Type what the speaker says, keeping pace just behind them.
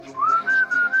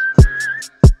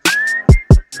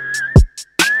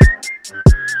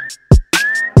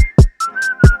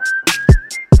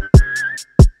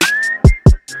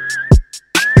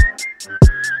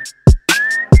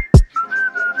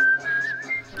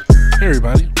Hey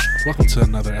everybody, welcome to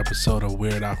another episode of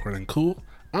Weird, Awkward, and Cool.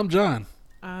 I'm John.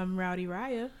 I'm Rowdy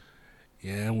Raya.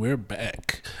 Yeah, and we're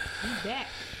back. We back.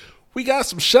 We got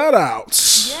some shout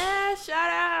outs. Yeah,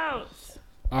 shout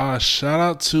outs. Shout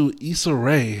out to Issa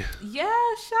Rae.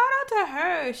 Yeah, shout out to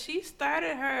her. She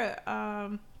started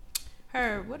her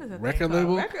what is it? Record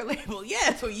label? Record label.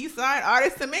 Yes, where you sign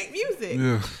artists to make music.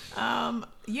 Yeah.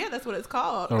 Yeah, that's what it's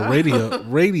called. Radio.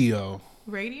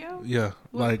 Radio? Yeah,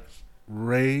 like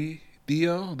Radio.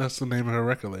 That's the name of her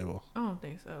record label. I don't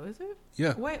think so. Is it?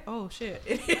 Yeah. Wait. Oh shit.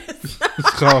 It is. It's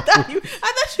called. I thought you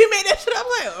made that shit up.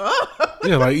 I'm like, oh.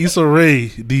 Yeah, like Issa Rae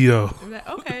Dio.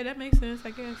 Okay, that makes sense.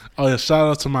 I guess. Oh yeah, shout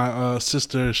out to my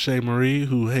sister Shay Marie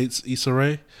who hates Issa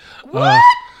Rae. What? How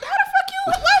the fuck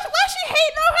you? Why she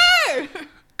hating on her?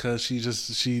 Cause she's just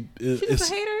a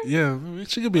hater? Yeah,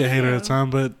 she could be a hater at a time,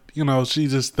 but you know, she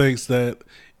just thinks that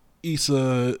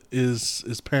Issa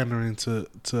is pandering to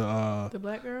The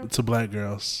black girl? to black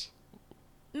girls.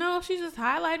 No, she's just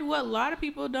highlighting what a lot of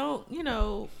people don't,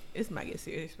 this might get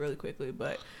serious really quickly,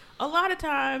 but a lot of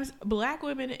times black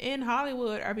women in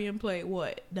Hollywood are being played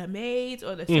what? The maids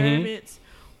or the servants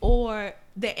or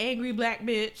the angry black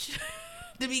bitch,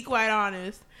 to be quite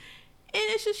honest. And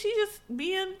it's just, she's just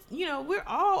being, we're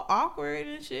all awkward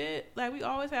and shit. Like, we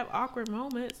always have awkward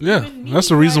moments. Yeah, that's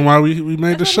the reason why we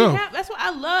made the show. That's why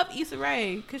I love Issa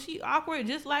Rae, because she awkward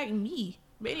just like me.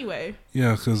 But anyway.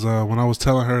 Yeah, because when I was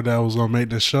telling her that I was going to make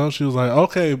this show, she was like,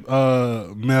 okay,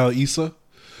 Mel Issa.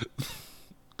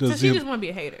 So she just want to be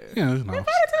a hater. Yeah, Invite her to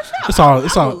the show. It's all.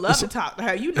 I would love to talk to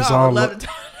her. I would love to talk to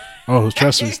her. Oh,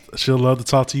 trust me, she'll love to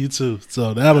talk to you too.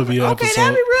 So that'll be an episode. Okay,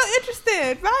 that'd be real interesting.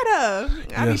 Right up.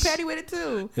 I'll be petty with it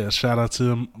too. Yeah, shout out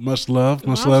to much love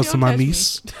to my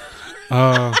niece. It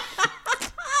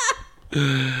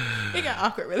got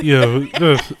awkward really.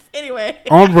 Yeah. Anyway.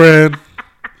 On brand.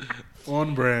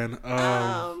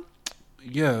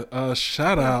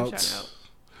 Shout out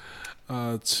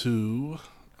to.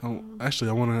 Actually,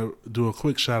 I want to do a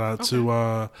quick shout out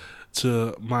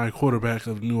to my quarterback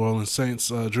of New Orleans Saints,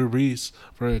 Drew Brees,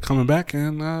 for coming back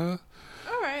and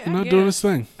doing his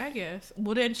thing. I guess.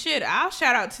 Well then, shit. I'll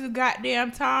shout out to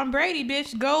goddamn Tom Brady,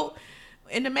 bitch, GOAT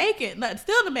in the making,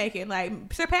 still in the making, like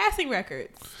surpassing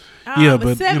records. But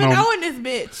 7-0 in this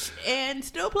bitch and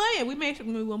still playing. We may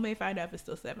find out if it's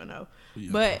still 7-0. Yeah.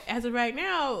 But as of right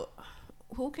now,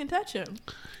 who can touch him?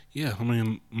 Yeah, I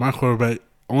mean, my quarterback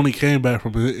only came back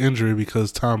from an injury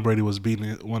because Tom Brady was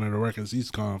beating one of the records he's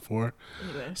gone for.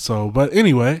 Anyway. So, but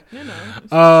anyway,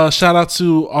 shout out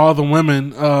to all the women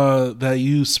that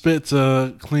use spit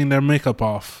to clean their makeup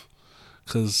off,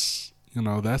 because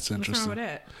that's interesting. What's wrong with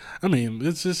that? I mean,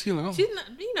 it's just she's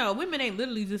not, women ain't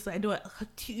literally just like doing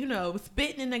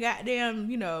spitting in the goddamn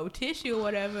tissue or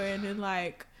whatever and then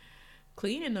like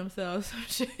cleaning themselves.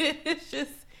 It's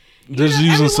just.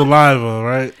 Using saliva,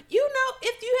 right?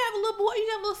 If you have a little boy, you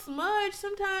got a little smudge.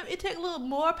 Sometimes it takes a little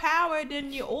more power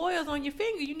than your oils on your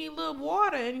finger. You need a little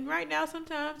water, and right now,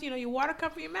 sometimes your water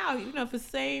comes from your mouth. If it's the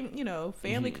same,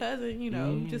 family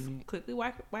cousin, just quickly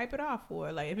wipe it off.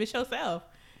 Or like if it's yourself,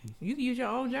 you can use your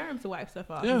own germs to wipe stuff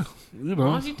off. Yeah, As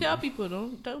long as you tell people,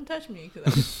 don't touch me because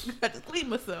I just clean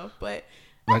myself. But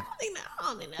I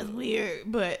don't think that's weird,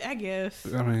 but I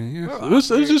guess. I mean, yeah. It's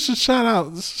just a shout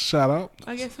out. Shout out.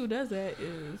 I guess who does that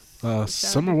is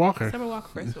Summer Walker. Summer Walker,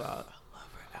 first of all, I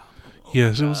love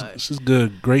her album. She's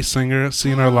good. Great singer.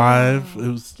 Seeing her live, it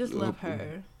was just love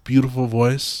her. Beautiful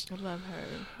voice. I love her.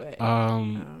 But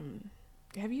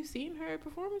have you seen her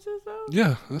performances though?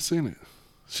 Yeah, I've seen it.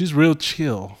 She's real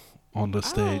chill on the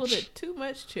stage. A little bit too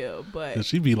much chill, but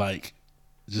she'd be like.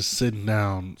 Just sitting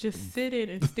down. Just sitting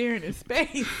and staring in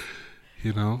space.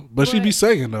 But she'd be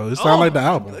singing, though. It sounded like the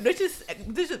album. This is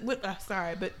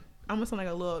sorry, but I almost sound like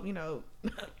a little,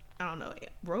 I don't know,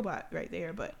 robot right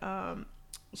there. But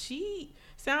she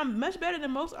sounds much better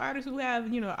than most artists who have,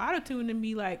 auto-tune and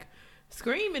be like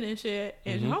screaming and shit.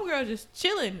 And homegirl just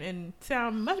chilling and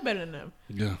sound much better than them.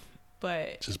 Yeah.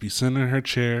 But. Just be sitting in her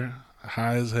chair,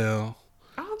 high as hell.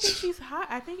 I don't think she's hot.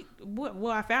 I think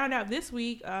I found out this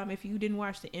week. If you didn't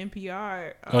watch the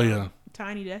NPR,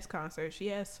 Tiny Desk concert, she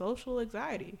has social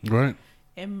anxiety. Right.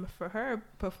 And for her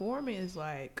performing is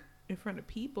like in front of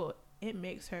people, it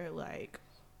makes her like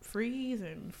freeze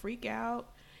and freak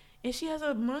out. And she has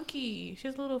a monkey. She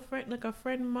has a little friend, like a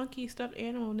friend monkey stuffed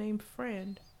animal named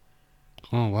Friend.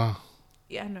 Oh wow.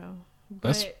 Yeah, I know.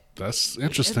 That's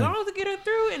interesting. As long as I get her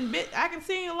through and I can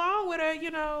sing along with her,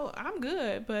 I'm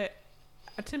good. But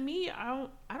to me, I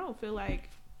don't feel like,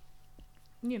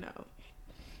 you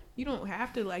don't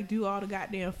have to like do all the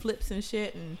goddamn flips and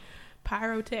shit and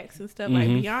pyrotechs and stuff like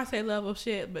Beyonce level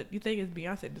shit. But you think it's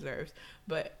Beyonce deserves.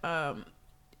 But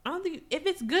I don't think if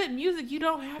it's good music, you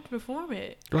don't have to perform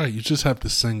it. Right, you just have to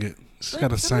sing it. Just Like,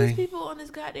 gotta some of sing. these people on this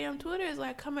goddamn Twitter is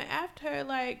like coming after her,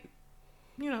 like,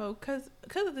 you know, cause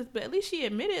of this. But at least she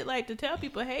admitted, like, to tell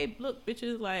people, hey, look,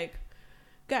 bitches, like,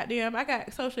 goddamn, I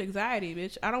got social anxiety,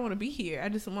 bitch. I don't want to be here. I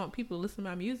just want people to listen to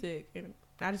my music, and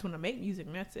I just want to make music,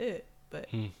 and that's it. But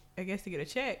I guess to get a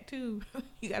check too,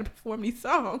 you got to perform these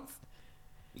songs.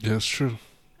 Yeah, it's true.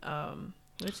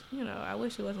 Which, you know, I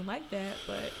wish it wasn't like that,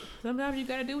 but sometimes you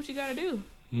got to do what you got to do.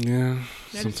 Yeah,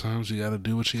 sometimes you gotta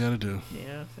do what you gotta do.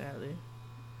 Yeah, sadly.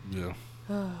 Yeah.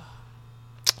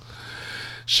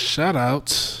 Shout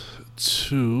out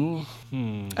to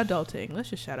adulting. Let's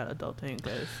just shout out adulting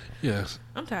because yes,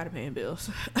 I'm tired of paying bills.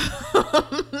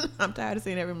 I'm tired of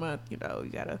seeing every month, you know, you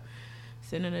gotta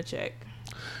send in a check.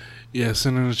 Yeah,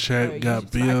 sending a check, Or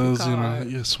got bills, you know,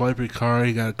 you swipe your card,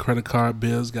 you got credit card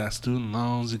bills, got student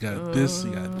loans, you got this,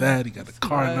 you got that, you got a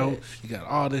car note, you got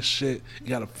all this shit, you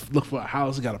gotta look for a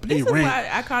house, you gotta pay rent. This is rent. why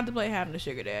I contemplate having a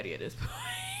sugar daddy at this point.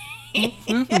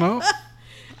 You know,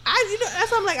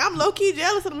 that's why I'm like, I'm low key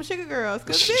jealous of them sugar girls.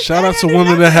 Shout out to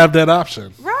women that have that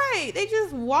option. Right, they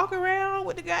just walk around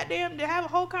with the goddamn to have a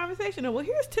whole conversation. Well,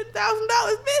 here's $10,000,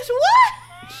 bitch.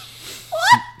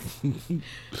 What?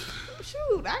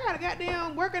 Shoot, I gotta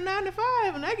goddamn work a 9 to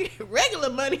 5 and I get regular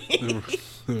money.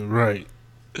 Right.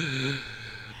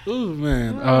 Ooh,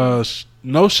 man.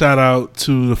 No shout out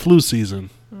to the flu season.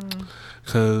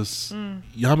 Because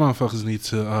y'all motherfuckers need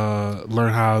to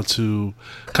learn how to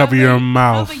cover your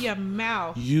mouth. Cover your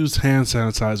mouth. Use hand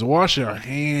sanitizer. Wash your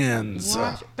hands.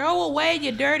 Throw away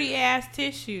your dirty ass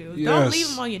tissue. Yes. Don't leave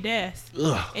them on your desk.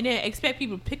 Ugh. And then expect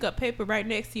people to pick up paper right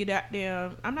next to you.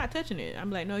 Goddamn, I'm not touching it. I'm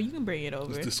like, no, you can bring it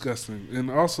over. It's disgusting. And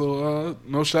also,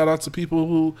 no shout out to people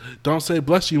who don't say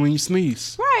bless you when you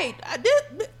sneeze. Right. I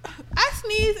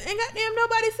sneezed and goddamn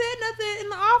nobody said nothing in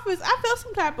the office. I felt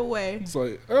some type of way. It's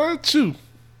like, chew.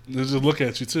 They just look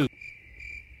at you too.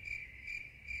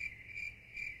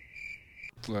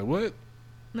 It's like, what?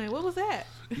 Like, what was that?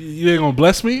 You ain't gonna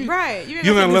bless me? Right. You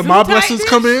gonna let my blessings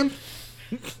come in?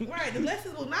 Right. The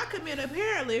blessings will not come in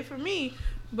apparently for me.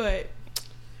 But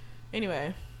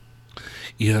anyway.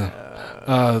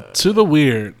 Yeah. To the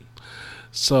weird.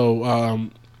 So,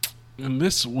 in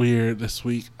this weird this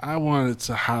week, I wanted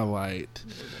to highlight.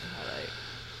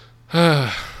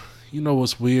 You know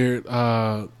what's weird?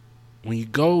 When you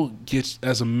go get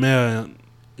as a man,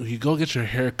 when you go get your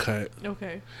hair cut.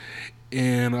 Okay.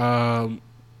 And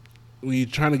when you're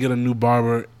trying to get a new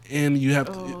barber, and you have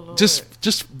to, just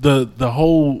the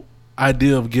whole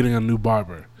idea of getting a new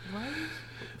barber. Right.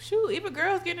 Shoot, even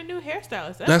girls getting a new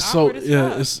hairstylist. That's so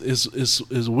yeah.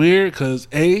 It's weird because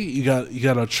you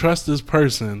gotta trust this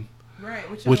person. Right.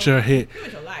 With your hair.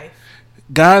 With your life.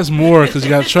 Guys more because you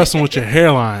gotta trust them with your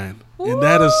hairline, and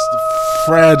that is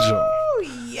fragile.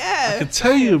 Yes. I can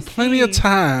tell you plenty of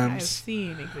times I've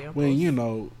seen examples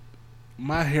when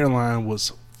my hairline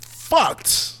was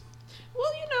fucked. Well,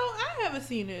 I haven't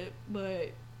seen it,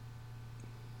 but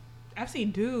I've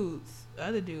seen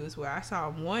other dudes where I saw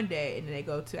them one day and then they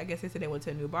go to, I guess they said they went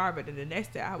to a new barber, then the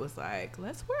next day I was like,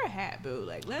 let's wear a hat, boo.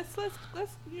 Like, let's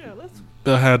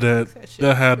They'll have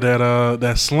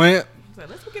that slant. Like,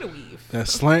 let's go get a weave. That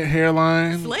slant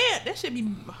hairline. That should be.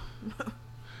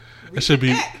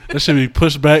 That should be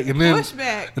pushed back and then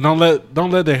and don't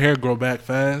let the hair grow back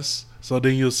fast. So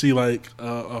then you'll see like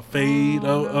a fade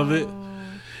of it.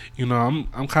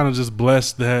 I'm kind of just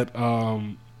blessed that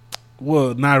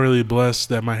not really blessed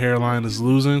that my hairline is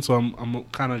losing. So I'm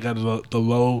kind of got the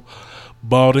low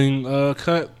bald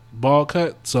cut.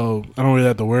 So I don't really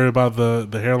have to worry about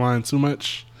the hairline too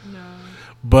much. No.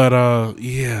 But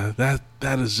yeah,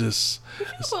 that is just. You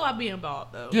can pull out being bald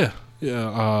though. Yeah.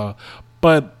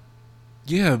 But.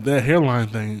 Yeah, that hairline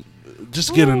thing.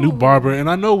 Just get a new barber, and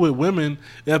I know with women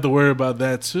they have to worry about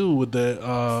that too. With the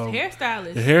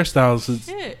hairstylist,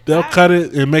 they'll cut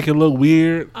it and make it look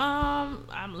weird.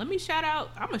 Let me shout out.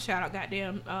 I'm gonna shout out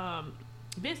goddamn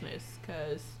business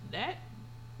because they're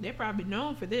probably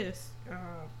known for this.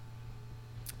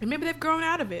 And maybe they've grown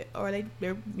out of it, or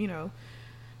they're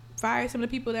fired some of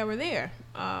the people that were there.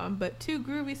 But Too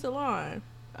Groovy Salon.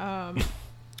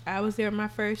 I was there my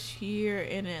first year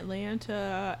in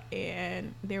Atlanta,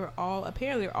 and they were all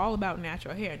about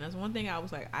natural hair. And that's one thing I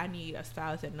was like, I need a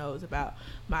stylist that knows about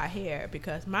my hair,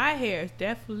 because my hair is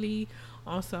definitely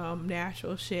on some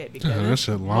natural shit. Because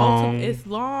it's long. It's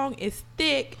long, it's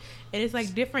thick, and it's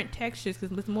like different textures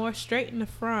because it's more straight in the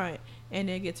front, and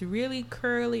it gets really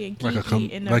curly and kinky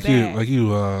in the back. Like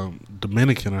you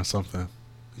Dominican or something.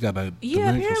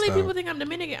 Apparently style. People think I'm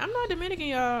Dominican. I'm not Dominican,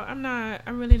 y'all.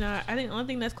 I'm really not. I think the only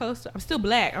thing that's close to, I'm still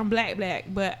black. I'm black,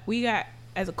 but we got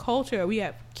as a culture, we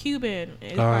have Cuban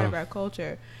as part of our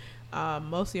culture,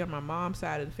 mostly on my mom's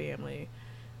side of the family.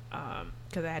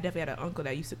 Because I definitely had an uncle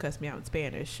that used to cuss me out in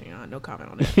Spanish. No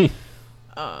comment on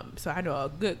that. So I know a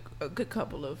good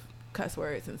couple of cuss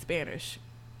words in Spanish.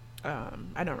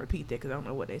 I don't repeat that because I don't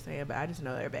know what they're saying, but I just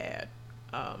know they're bad.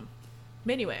 But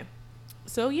anyway,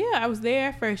 so yeah, I was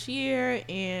there first year,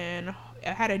 and I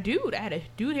had a dude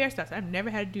hairstylist. I've never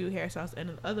had a dude hairstylist,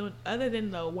 and other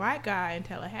than the white guy in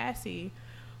Tallahassee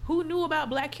who knew about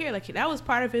black hair. Like, that was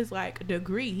part of his like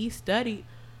degree. He studied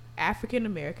African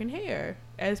American hair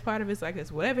as part of his like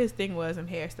this whatever his thing was in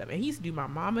hair stuff. And he used to do my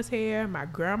mama's hair, my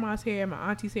grandma's hair, my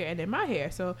auntie's hair, and then my hair.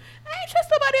 So I ain't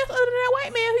trust nobody else other than that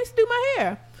white man who used to do my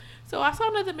hair. So I saw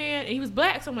another man, and he was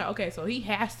black. So I'm like, okay, so he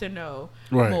has to know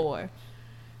more.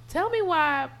 Tell me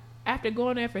why, after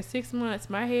going there for 6 months,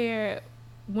 my hair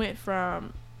went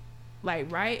from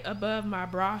like right above my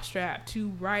bra strap to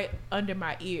right under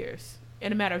my ears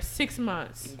in a matter of 6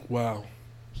 months. Wow.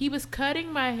 He was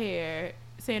cutting my hair,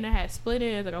 saying I had split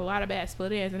ends, like a lot of bad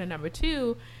split ends. And then number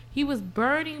two, he was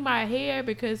burning my hair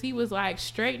because he was like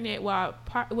straightening it while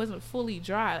it wasn't fully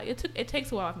dry. Like, it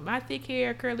takes a while. My thick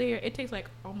hair, curly hair, it takes like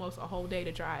almost a whole day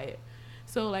to dry it.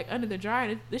 So like under the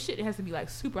dryer, this shit has to be like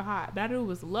super hot. But I knew it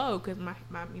was low because my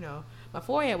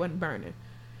forehead wasn't burning.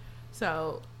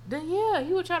 So then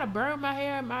he would try to burn my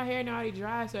hair. My hair now already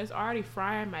dry, so it's already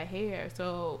frying my hair.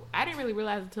 So I didn't really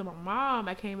realize until my mom.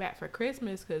 I came back for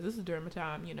Christmas because this is during my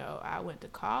time. I went to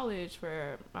college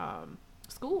for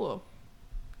school,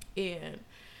 and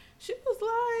she was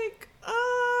like,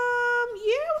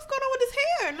 what's going on with this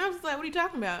hair? And I was like, what are you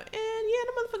talking about? And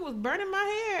the motherfucker was burning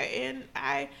my hair, and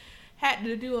I had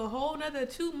to do a whole nother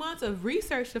 2 months of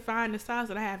research to find the styles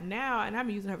that I have now, and I've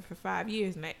been using her for 5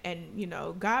 years.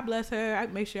 And God bless her. I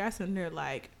make sure I send her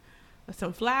like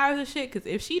some flowers and shit, because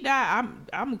if she die, I'm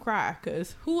gonna cry.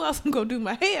 Because who else gonna do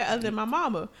my hair other than my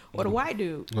mama or the white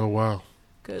dude? Oh wow.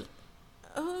 Because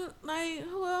I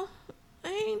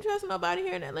ain't trust nobody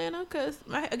here in Atlanta. Because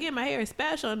my hair is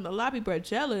special, and a lot of people are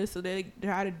jealous, so they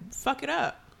try to fuck it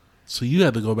up. So you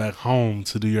had to go back home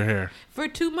to do your hair? For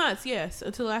 2 months, yes.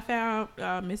 Until I found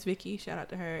Miss Vicky. Shout out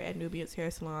to her at Nubian's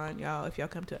Hair Salon. Y'all, if y'all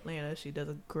come to Atlanta, she does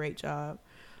a great job.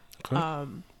 Okay.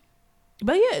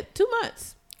 But yeah, 2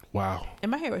 months. Wow.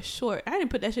 And my hair was short. I didn't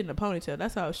put that shit in a ponytail.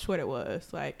 That's how short it was.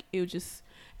 Like, it was just,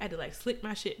 I had to like slick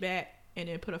my shit back and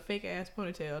then put a fake ass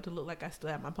ponytail to look like I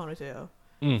still had my ponytail.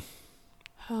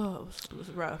 Oh, it was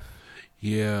rough.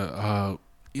 Yeah,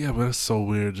 yeah, but it's so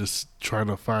weird just trying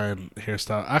to find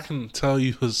hairstyle. I can tell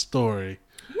you a story.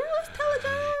 Yeah, let's tell it,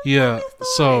 John. Yeah,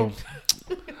 so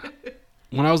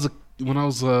when I was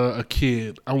a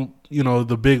kid,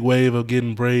 the big wave of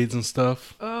getting braids and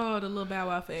stuff. Oh, the little Bow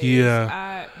Wow phase.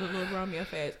 Yeah, the little Romeo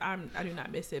phase. I do not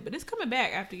miss it, but it's coming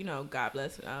back after God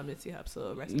bless Nipsey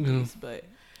Hussle, rest in peace. But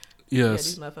yes,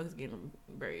 these motherfuckers getting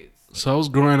braids. So I was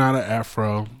growing out of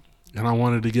afro. And I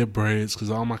wanted to get braids because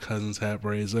all my cousins had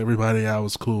braids. Everybody I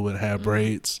was cool with had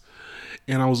braids.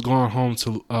 And I was going home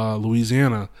to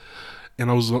Louisiana,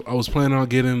 and I was planning on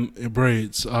getting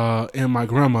braids. And my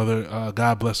grandmother,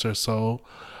 God bless her soul,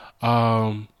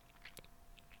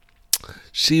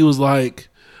 she was like,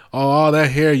 "Oh, all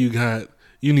that hair you got,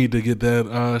 you need to get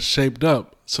that shaped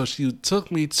up." So she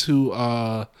took me to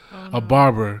a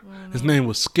barber. His name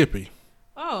was Skippy.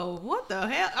 Oh, what the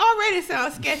hell? Already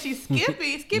sounds sketchy.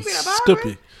 Skippy the barber?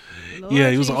 Skippy. Yeah,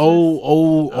 he was an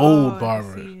old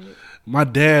barber. My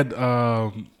dad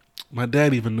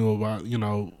even knew about,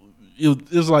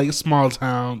 it was like a small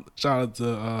town. Shout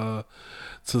out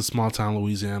to small town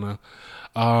Louisiana,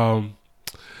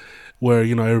 where,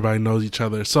 everybody knows each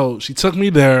other. So she took me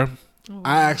there. Oh,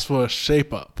 I asked for a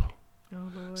shape up. Oh,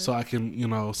 Lord. So I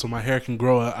can, so my hair can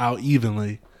grow out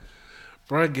evenly.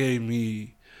 Brad gave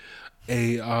me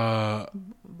a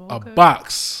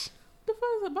box. The fuck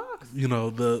is a box?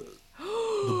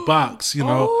 The box,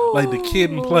 like the Kid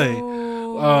and Play.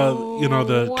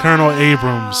 The Colonel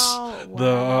Abrams,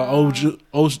 the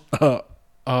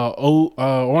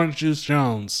Orange Juice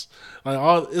Jones.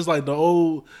 Like it's like the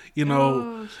old,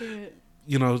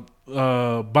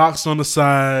 box on the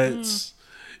sides,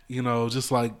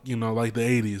 just like like the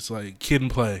 80s, like Kid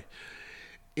and Play.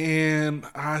 And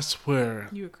I swear,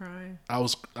 you were crying. I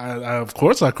of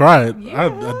course I cried. Yeah,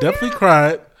 I definitely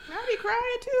cried. I be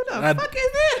crying too. The fuck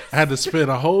is this? I had to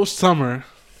spend a whole summer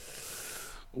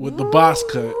with the box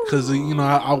cut because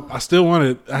I still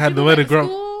wanted. I had to let it grow.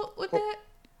 School with that?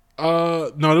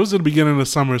 No, it was at the beginning of the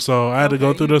summer, so I had to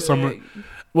go through the summer.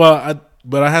 Well,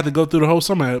 I had to go through the whole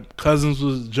summer. Cousins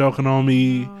was joking on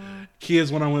me.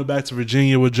 Kids when I went back to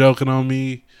Virginia were joking on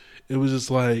me. It was just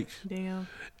like, damn.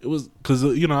 it was because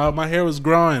my hair was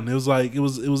growing. It was like it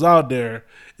was out there,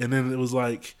 and then it was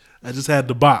like I just had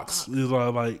the box. It was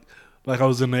like I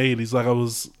was in the 80s, like I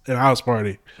was at a house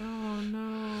party. Oh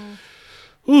no!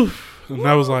 Oof. And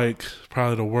that was like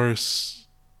probably the worst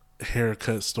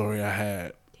haircut story I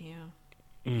had. Damn.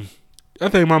 I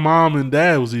think my mom and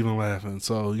dad was even laughing.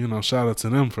 So shout out to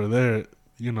them for their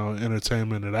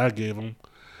entertainment that I gave them.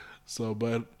 So,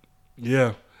 but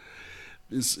yeah.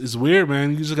 It's weird,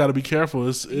 man. You just got to be careful.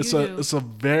 It's a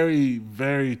very,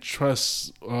 very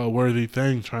trustworthy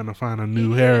thing trying to find a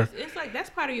new hair. It's like that's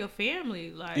part of your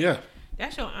family. Like, yeah,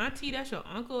 that's your auntie, that's your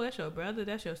uncle, that's your brother,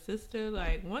 that's your sister.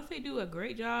 Like, once they do a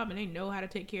great job and they know how to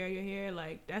take care of your hair,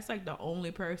 like that's like the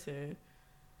only person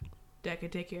that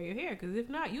can take care of your hair. Because if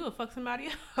not, you will fuck somebody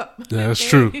up. Yeah, that's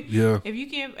true. Yeah. If you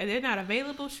can't, if they're not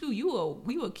available,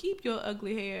 we will keep your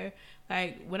ugly hair.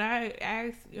 Like, when I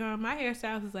asked, my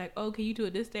hairstylist was like, oh, can you do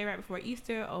it this day right before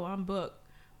Easter? Oh, I'm booked.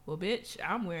 Well, bitch,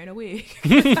 I'm wearing a wig.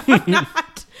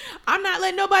 I'm not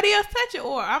letting nobody else touch it.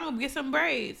 Or I'm going to get some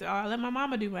braids. Or I'll let my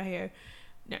mama do my hair.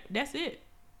 That's it.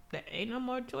 There ain't no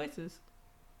more choices.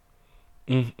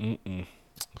 Yeah.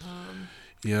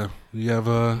 You have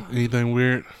anything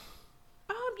weird?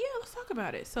 Yeah, let's talk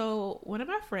about it. So, one of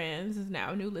my friends is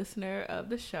now a new listener of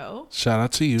the show. Shout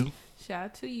out to you. Shout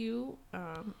out to you.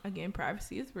 Again,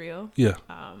 privacy is real. Yeah.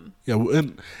 Yeah,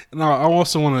 and I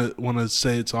also want to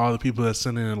say to all the people that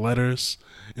send in letters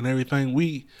and everything,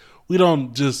 we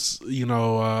don't just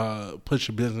put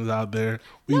your business out there.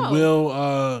 We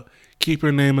will keep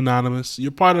your name anonymous. You're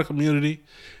part of the community.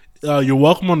 You're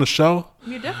welcome on the show.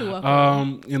 You're definitely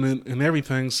welcome. And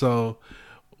everything. So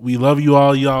we love you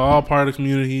all. Y'all all part of the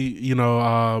community.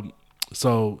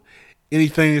 So.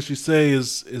 Anything that you say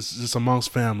is just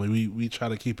amongst family. We try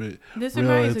to keep it. This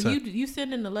reminds me, you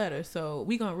send in the letter, so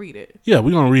we gonna read it. Yeah,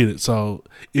 we gonna read it. So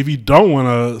if you don't want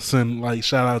to send, like,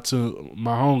 shout out to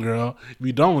my homegirl, if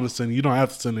you don't want to send it, you don't have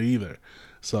to send it either.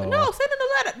 So no, send in the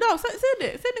letter. No, send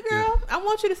it. Send it, girl. Yeah. I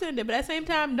want you to send it, but at the same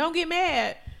time, don't get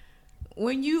mad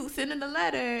when you send in the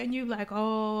letter and you like,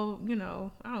 oh,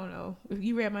 I don't know. If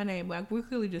you read my name, like, we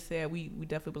clearly just said we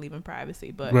definitely believe in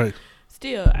privacy, but right.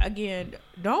 Still, again,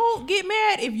 don't get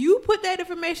mad if you put that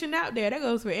information out there. That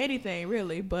goes for anything,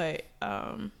 really. But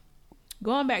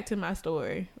going back to my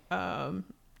story, homegirl,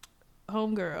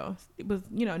 it was,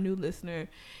 new listener.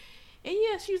 And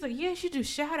yeah, she was like, yeah, she do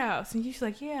shout outs. And she's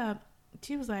like, yeah.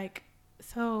 She was like,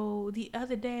 so the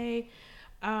other day,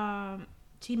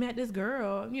 she met this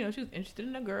girl. She was interested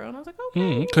in a girl. And I was like,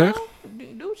 okay.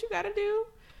 Do what you got to do.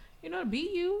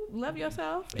 Be you. Love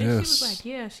yourself. And yes. She was like,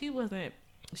 yeah, she wasn't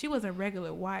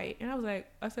regular white. And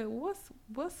I said, what's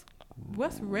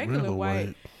regular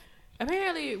white?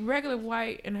 Apparently regular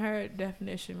white in her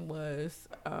definition was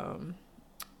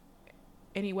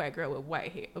any white girl with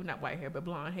white hair. Oh, not white hair, but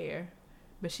blonde hair.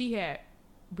 But she had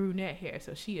brunette hair,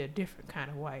 so she a different kind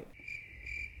of white.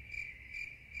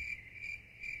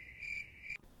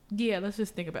 Yeah, let's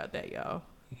just think about that, y'all.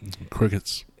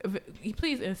 Crickets.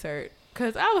 Please insert.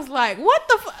 Because I was like, what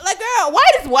the fuck? Like, girl,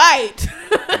 white is white.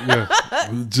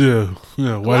 Yeah,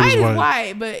 white is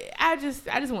white. But I just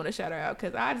want to shout her out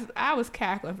because I was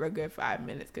cackling for a good 5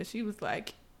 minutes because she was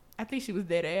like, I think she was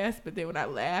dead ass. But then when I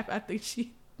laughed, I think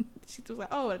she was like,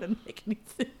 oh, it doesn't make any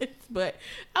sense. But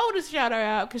I want to shout her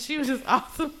out because she was just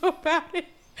awesome about it.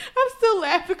 I'm still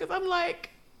laughing because I'm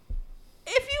like,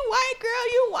 if you white, girl,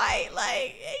 you white.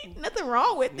 Like, ain't nothing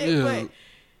wrong with it. Yeah. But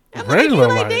I'm like, if you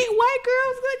like dating white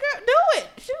girls, like, girl, do it.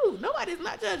 Shoot, nobody's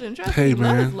not judging. Trust me, man.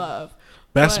 Love is love.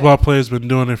 Basketball players been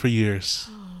doing it for years.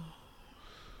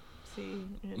 See,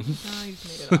 now you've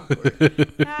made it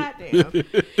awkward. God damn.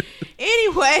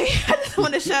 Anyway, I just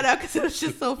want to shout out because it was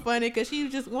just so funny because she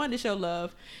just wanted to show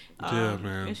love. Yeah,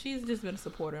 man. And she's just been a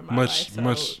supporter in my life. So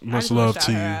much love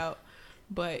to you. Out.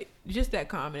 But just that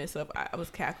comment and stuff, I was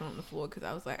cackling on the floor because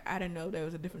I was like, I didn't know there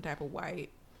was a different type of white.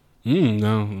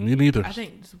 No, me neither. I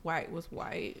think just white was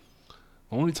white.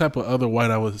 The only type of other white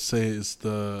I would say is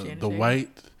the white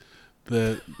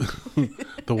that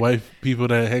the white people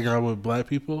that hang out with black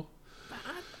people.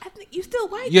 I think you still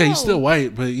white. Yeah, though. You still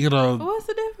white, but what's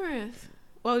the difference?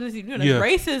 Well, just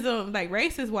racism, like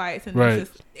racist whites, and right.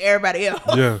 Just everybody else.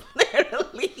 Yeah,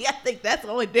 literally, I think that's the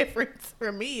only difference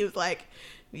for me. Is like,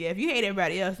 yeah, if you hate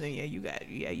everybody else, then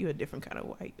you a different kind of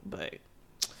white. But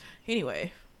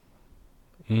anyway.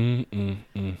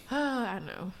 I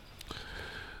know.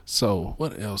 So,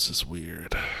 what else is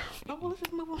weird? Oh, well, let's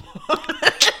just move on.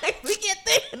 We get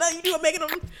there. No, you doing making them.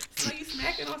 So you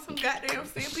smacking on some goddamn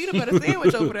peanut butter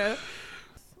sandwich over there.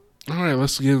 All right,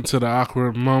 let's get into the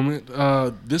awkward moment.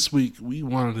 This week we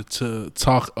wanted to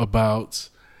talk about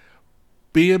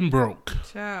being broke.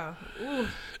 Child. Ooh.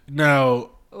 Now,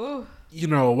 Ooh. you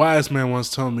know, a wise man once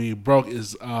told me broke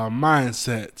is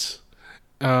mindset.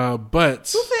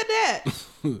 But who said that?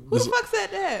 Who the fuck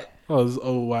said that? Oh, this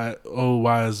old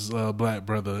wise black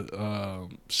brother.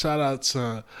 Shout out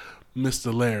to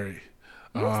Mr. Larry.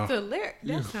 Mr. Larry,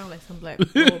 that sounds like some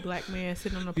old black man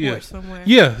sitting on the porch somewhere.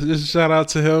 Yeah, just shout out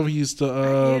to him. He used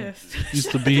to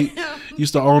used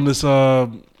to own this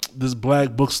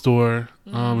black bookstore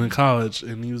in college,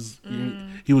 and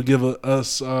he would give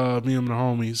us me and the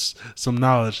homies some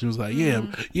knowledge. He was like,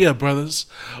 yeah, brothers,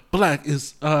 black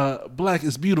is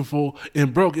beautiful,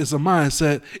 and broke is a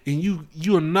mindset, and you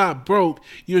are not broke.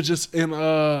 You're just in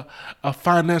a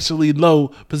financially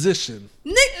low position.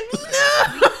 No.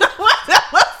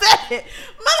 What's that?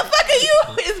 Motherfucker, you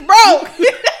is broke.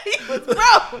 You was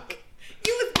broke.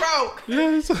 You was broke.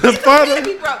 Yeah, it's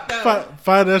really broke though.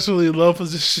 Financially low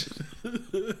position. That's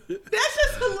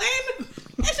just a lame.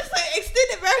 That's just an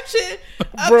extended version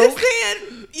of just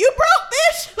saying you broke,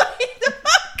 bitch. Like the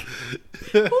fuck.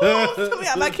 Who wants to me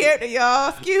out my character, y'all?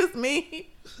 Excuse me.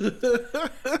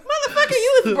 Motherfucker,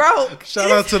 you was broke.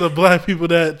 Shout out to the black people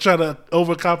that try to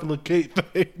overcomplicate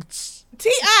things.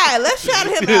 T.I., let's shout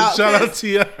him out. Shout out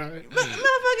T.I. Motherfucker,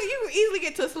 you can easily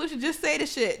get to a solution. Just say the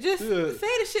shit. Just say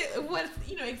the shit of what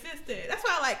existed. That's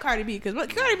why I like Cardi B, because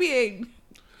Cardi B ain't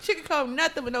sugarcoat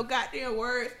nothing with no goddamn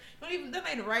words. That ain't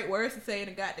the right words to say in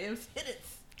a goddamn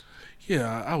sentence.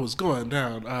 Yeah, I was going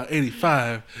down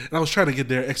 85, and I was trying to get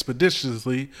there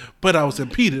expeditiously, but I was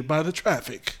impeded by the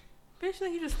traffic. Bitch,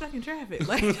 like you just stuck in traffic.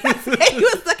 Like, you was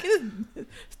stuck in this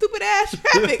stupid ass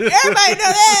traffic. Everybody know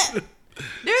that.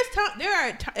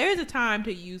 There's a time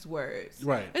to use words.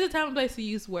 Right. There's a time and place to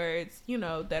use words,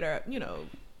 that are,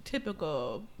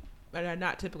 typical, but are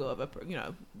not typical of a,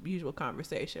 usual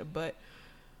conversation. But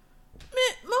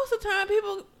man, most of the time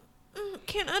people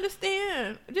can't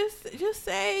understand. Just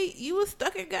say you was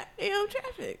stuck in goddamn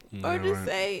traffic, or just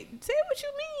say what you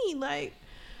mean. Like,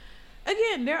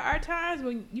 again, there are times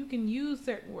when you can use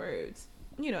certain words.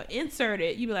 Insert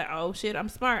it. You be like, oh shit, I'm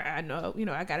smart. I know.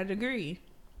 I got a degree.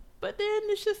 But then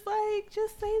it's just like,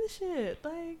 just say the shit.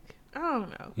 Like, I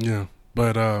don't know. Yeah.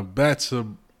 But back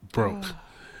to broke.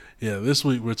 Yeah, this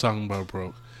week we're talking about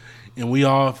broke. And we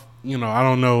all, I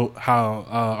don't know how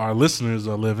our listeners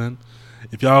are living.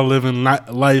 If y'all living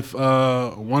life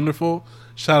wonderful,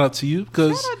 shout out to you.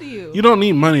 Because you don't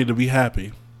need money to be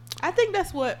happy. I think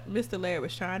that's what Mr. Larry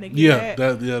was trying to get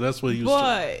at. That's what he was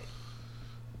But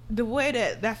the way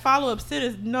that follow-up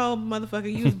sentence, no,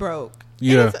 motherfucker, you was broke.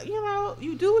 Yeah.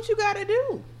 You do what you gotta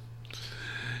do.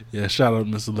 Yeah, shout out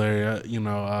to Mr. Larry. I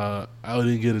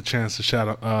didn't get a chance to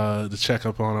to check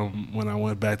up on him when I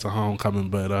went back to homecoming,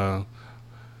 but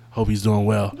hope he's doing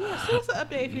well. Yeah, send us an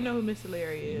update if you know who Mr.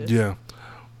 Larry is. Yeah.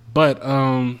 But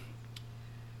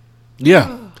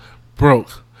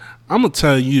broke. I'm gonna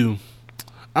tell you,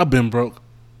 I've been broke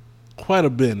quite a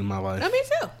bit in my life. Me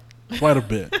too. Quite a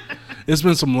bit. It's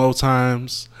been some low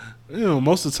times.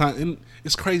 Most of the time,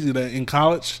 it's crazy that in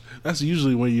college, that's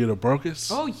usually when you're the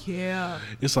brokest. Oh yeah.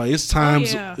 It's like it's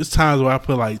times where I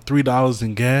put like $3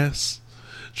 in gas,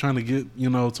 trying to get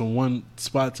to one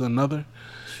spot to another.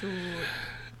 Sure.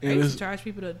 And I used to charge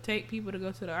people to take people to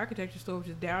go to the architecture store, which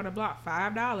is down the block,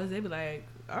 $5. They'd be like,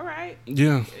 all right.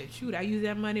 Yeah. Shoot, I use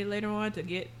that money later on to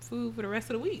get food for the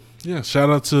rest of the week. Yeah. Shout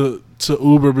out to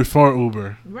Uber before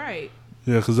Uber. Right.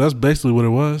 Yeah, because that's basically what it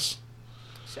was.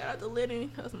 Shout out to Liddy.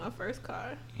 That was my first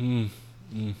car.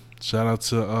 Shout out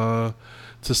to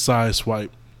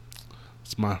Sideswipe.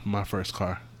 It's my first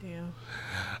car. Damn.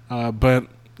 But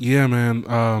yeah,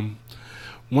 man.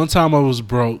 One time I was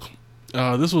broke.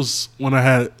 This was when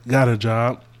I got a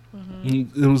job.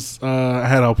 Mm-hmm. It was I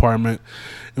had an apartment,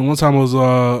 and one time I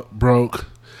was broke,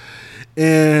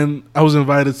 and I was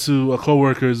invited to a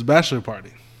coworker's bachelor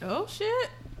party. Oh shit!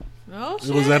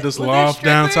 It was at this loft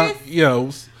downtown. Yeah. It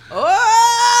was,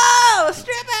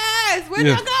 strippers! Where'd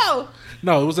y'all go?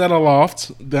 No, it was at a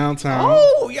loft downtown.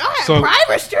 Oh, y'all had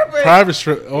private strippers. Private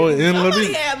strip. Oh, and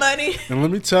somebody had money. And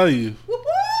let me tell you,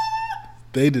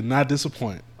 they did not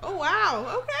disappoint. Oh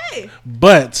wow! Okay.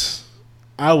 But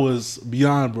I was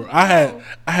beyond broke. I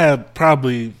had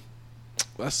probably,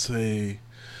 let's say,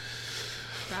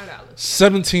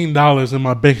 $17 in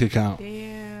my bank account. Damn.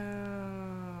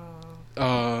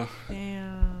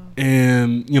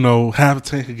 And half a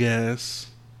tank of gas.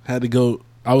 Had to go.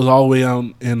 I was all the way out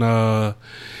in the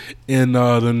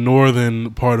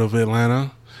northern part of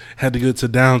Atlanta. Had to go to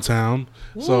downtown.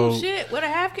 Ooh, so shit! What a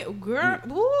half girl.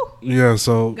 Woo. Yeah.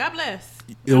 So God bless.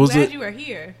 I'm glad you are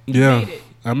here.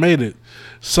 I made it.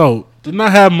 So did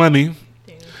not have money.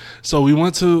 Damn. So we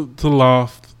went to the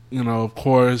loft. Of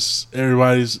course,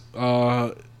 everybody's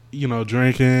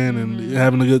drinking and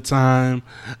having a good time.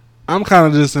 I'm kind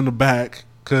of just in the back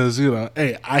because,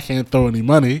 hey, I can't throw any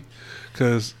money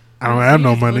because I don't have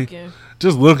no money.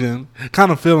 Just looking,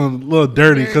 kind of feeling a little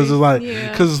dirty because it's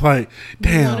like,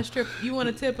 damn. You want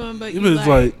to tip them, but it's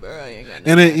like, bro, you ain't got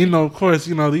and then of course,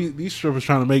 these strippers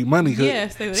trying to make money.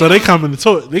 Yes, so they coming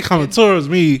towards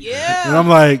me. Yeah, and I'm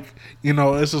like,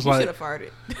 it's just like. Should have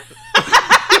farted.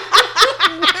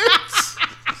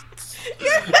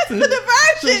 That's the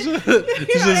diversion.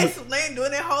 They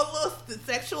doing their whole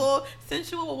little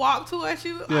sensual walk towards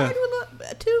you. Yeah. I do a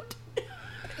little toot.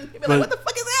 You be like, what the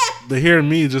fuck is that? They hear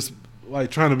me just like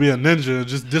trying to be a ninja and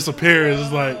just disappear.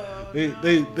 It's like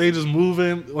they just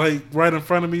moving like right in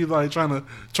front of me, like trying to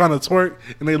twerk,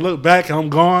 and they look back and I'm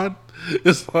gone.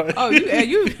 It's like, oh,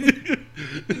 you disappear.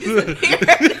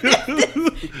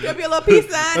 There'll be a little peace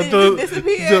sign and you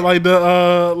disappear. Just like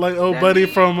the like old buddy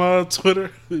from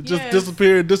Twitter, just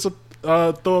disappear,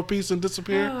 throw a piece and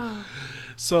disappear. Oh.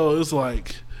 So it's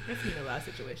like that's been a lot of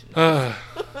situations.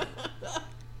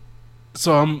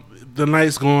 So the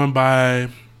night's going by,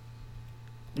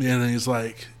 and it's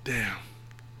like, damn,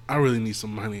 I really need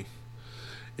some money,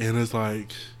 and it's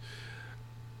like,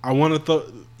 I want to throw,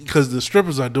 because the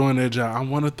strippers are doing their job. I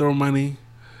want to throw money,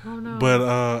 but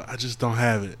I just don't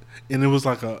have it. And it was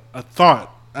like a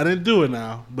thought. I didn't do it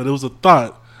now, but it was a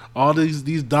thought. All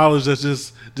these dollars that's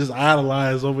just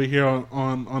idolized over here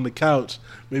on the couch.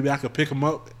 Maybe I could pick them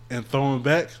up and throw them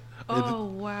back. Oh,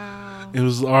 wow. It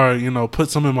was, or put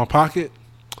some in my pocket.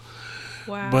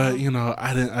 Wow. But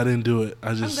I didn't do it.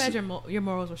 I'm glad your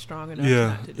morals were strong enough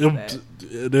not to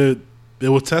do that. They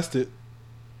were tested.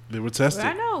 They were tested.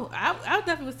 But I know. I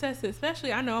definitely was tested.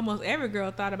 Especially, I know almost every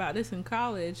girl thought about this in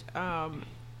college.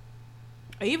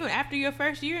 Even after your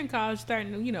first year in college,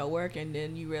 starting to work, and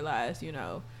then you realize you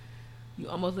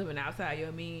almost living outside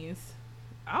your means.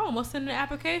 I almost sent an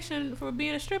application for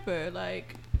being a stripper.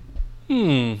 Like,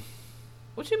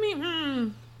 what you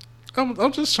mean?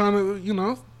 I'm just trying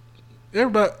to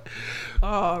everybody.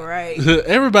 All right.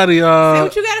 Everybody. Say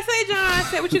what you gotta say, John.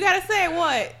 Say what you gotta say.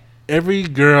 What? Every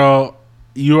girl.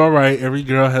 You are right. Every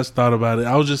girl has thought about it.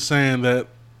 I was just saying that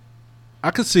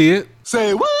I could see it.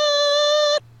 Say what?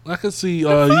 I could see you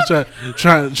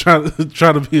trying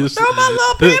to be a. Throw my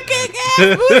little pancake ass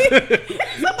booty.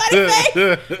 Somebody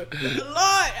say,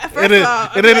 Lord. First of all,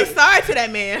 I'm sorry to that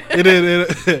man. And then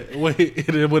when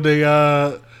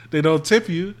they don't tip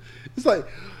you, it's like,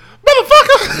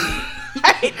 motherfucker.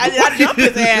 I jump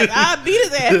his ass. I beat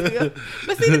his ass.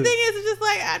 But see, the thing is, it's just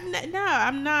like,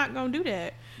 I'm not gonna do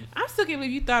that. I still can't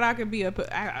believe you thought I could be a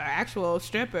actual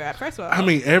stripper. First of all, I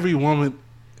mean, every woman.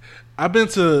 I've been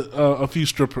to a few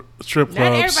strip clubs.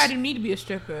 Not everybody need to be a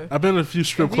stripper. I've been to a few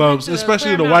strip clubs,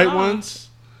 especially the white ones.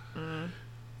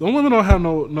 The women don't have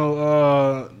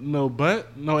no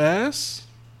butt, no ass.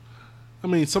 I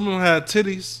mean, some of them have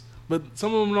titties, but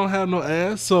some of them don't have no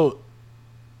ass. So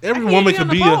every woman can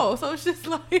be a. So it's just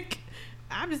like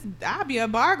I'll be a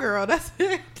bar girl. That's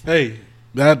it. Hey,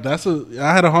 I had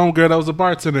a homegirl that was a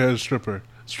bartender at a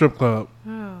strip club.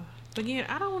 Oh. Again,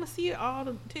 I don't want to see all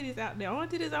the titties out there. Only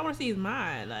titties I want to see is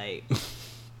mine. Like,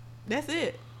 that's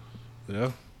it.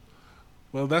 Yeah.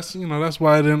 Well, that's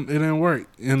why it didn't work,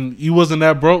 and you wasn't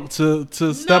that broke to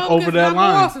step over that line.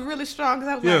 My morals are really strong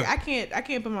because I was like, I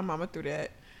can't put my mama through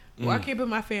that, or I can't put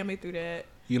my family through that.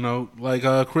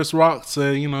 Like Chris Rock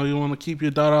said, you want to keep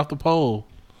your daughter off the pole.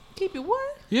 Keep it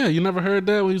what? Yeah, you never heard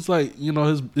that? He's like,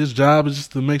 his job is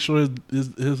just to make sure his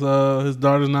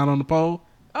daughter's not on the pole.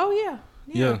 Oh yeah.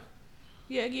 Yeah.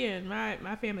 Yeah, again,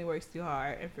 my family works too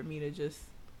hard, and for me to just,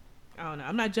 I don't know.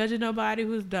 I'm not judging nobody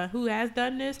who has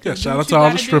done this. Yeah, shout out to all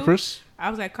the strippers. I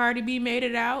was like, Cardi B made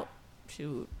it out.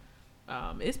 Shoot,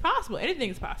 it's possible. Anything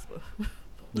is possible.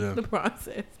 Yeah. The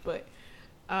process, but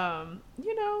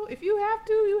if you have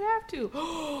to, you have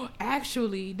to.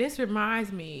 Actually, this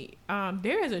reminds me.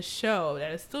 There is a show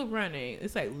that is still running.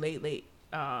 It's like late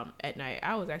at night.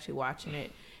 I was actually watching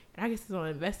it. I guess it's on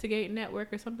Investigate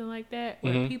Network or something like that,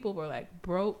 where people were like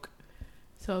broke.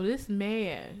 So this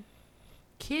man,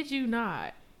 kid you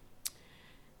not,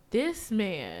 this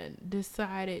man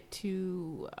decided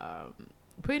to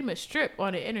pretty much strip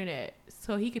on the internet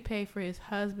so he could pay for his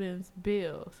husband's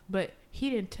bills. But he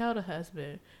didn't tell the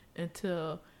husband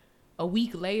until a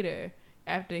week later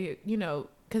after,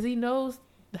 because he knows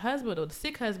the husband, or the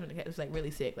sick husband, was like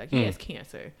really sick. Like he has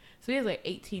cancer. So he has like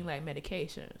 18 like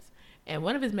medications. And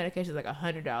one of his medications is like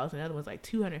 $100, and the other one's like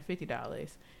 $250, and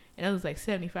the other was like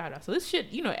 $75. So this shit,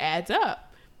 adds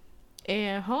up.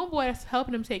 And homeboy that's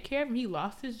helping him take care of him, he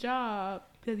lost his job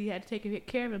because he had to take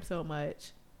care of him so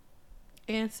much.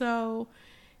 And so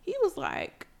he was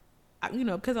like,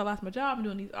 because I lost my job, I'm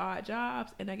doing these odd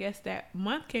jobs, and I guess that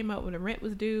month came up when the rent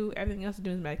was due, everything else was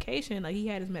doing his medication. Like, he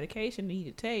had his medication he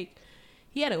needed to take.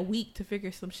 He had a week to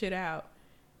figure some shit out.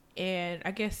 And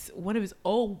I guess one of his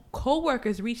old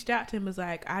coworkers reached out to him, was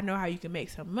like, I know how you can make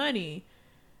some money.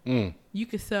 You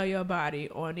can sell your body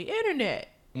on the internet.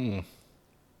 And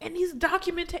he's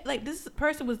like, this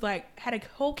person was like, had a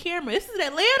whole camera. This is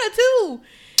Atlanta too.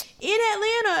 In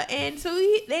Atlanta. And so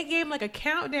they gave him like a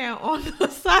countdown on the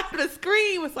side of the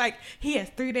screen. It was like, he has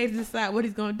 3 days to decide what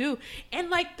he's going to do. And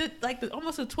like the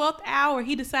almost the 12th hour,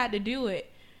 he decided to do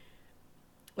it.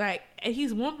 Like, and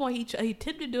he's one point, he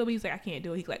attempted to do it, but he's like, I can't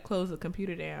do it. He like closed the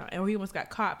computer down, and he almost got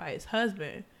caught by his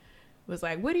husband. Was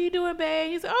like, what are you doing,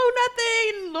 babe? He's like,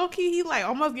 oh, nothing. And low key, he like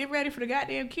almost getting ready for the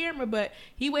goddamn camera, but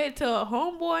he waited till a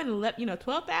homeboy and left,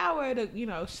 12th hour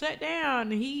to, shut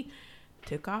down, and he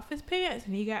took off his pants,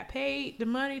 and he got paid the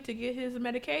money to get his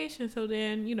medication. So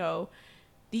then,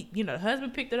 the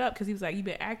husband picked it up because he was like, you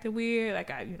been acting weird.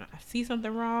 Like, I see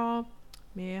something wrong.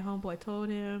 Man, homeboy told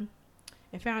him.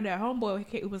 And found out homeboy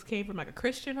came from like a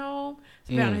Christian home.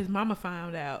 So found out his mama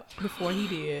found out before he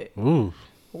did. Ooh,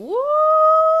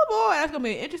 boy, that's gonna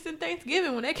be an interesting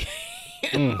Thanksgiving when they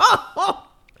came home.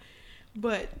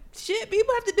 But shit,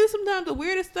 people have to do sometimes the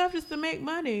weirdest stuff just to make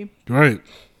money. Right.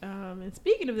 And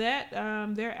speaking of that,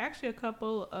 there are actually a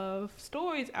couple of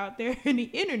stories out there in the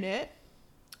internet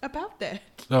about that.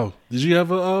 Oh, did you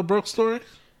have a broke story?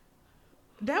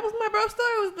 That was my broke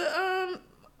story. Was the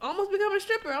almost become a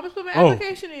stripper. I almost put my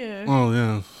application in. Oh,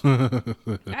 yeah.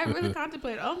 I really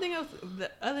contemplated. The only thing else,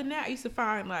 other than that, I used to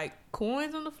find like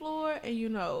coins on the floor,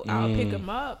 and I would pick them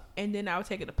up, and then I would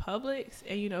take it to Publix,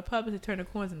 and Publix would turn the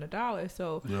coins into dollars.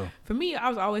 So for me, I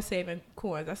was always saving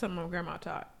coins. That's something my grandma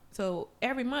taught. So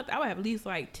every month I would have at least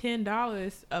like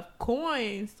 $10 of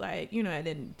coins, like, and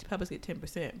then Publix get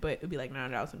 10%, but it'd be like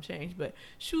 $9 some change. But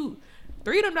shoot,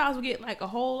 $3 of them would get like a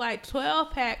whole like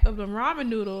 12-pack of them ramen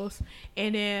noodles.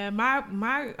 And then my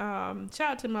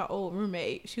shout out to my old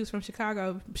roommate. She was from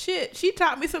Chicago. Shit, she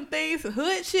taught me some things,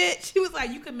 hood shit. She was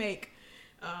like, you can make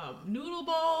noodle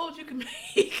bowls, you can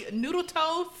make noodle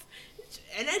toast,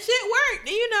 and that shit worked.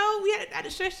 And we had to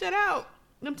stretch that out.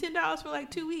 Them $10 for like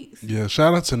 2 weeks. Yeah,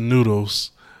 shout out to noodles.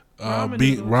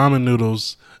 Ramen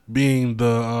noodles being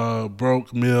the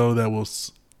broke meal that will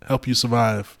help you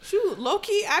survive. Shoot, low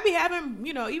key, I be having,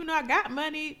 even though I got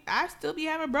money, I still be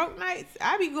having broke nights.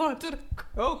 I be going to the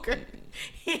Kroger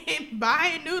and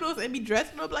buying noodles and be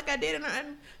dressing up like I did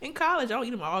in college. I don't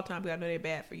eat them all the time because I know they're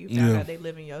bad for you. Found out they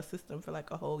live in your system for like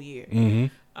a whole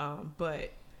year.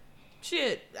 But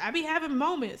shit, I be having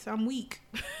moments. I'm weak.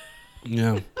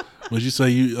 Yeah. Would you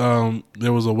say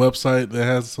there was a website that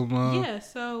has some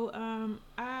so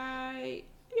I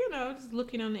just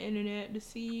looking on the internet to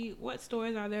see what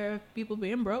stories are there of people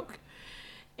being broke,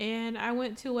 and I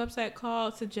went to a website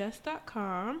called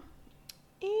suggest.com,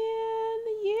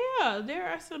 and there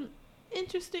are some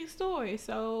interesting stories.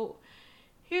 So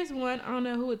here's one. I don't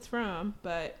know who it's from,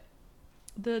 but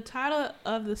the title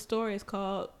of the story is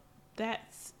called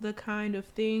 "That's the Kind of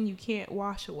Thing You Can't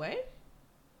Wash Away."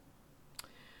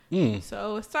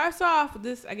 So it starts off with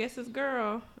this, I guess this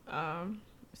girl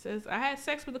says, I had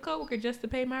sex with a coworker just to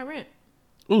pay my rent.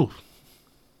 Ooh.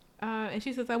 And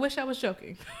she says, I wish I was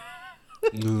joking.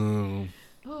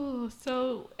 Oh,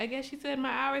 so I guess she said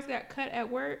my hours got cut at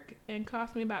work and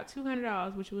cost me about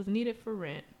 $200, which was needed for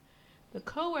rent. The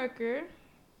coworker,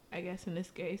 I guess in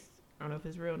this case, I don't know if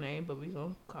his real name, but we're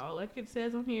going to call it like it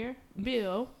says on here,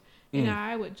 Bill, and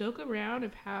I would joke around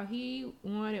of how he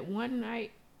wanted one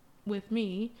night with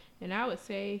me, and I would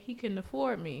say he couldn't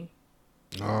afford me.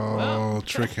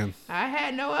 Tricking. I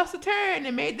had no else to turn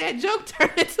and made that joke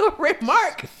turn into a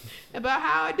remark about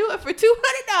how I do it for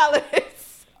 $200.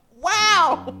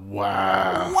 Wow.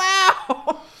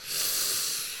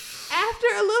 After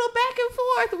a little back and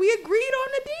forth, we agreed on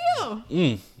the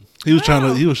deal. He was trying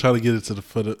to get it to the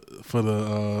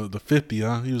 50,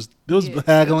 huh? It was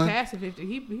haggling. It was past the 50.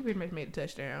 He pretty much made a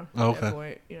touchdown at that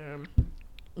point.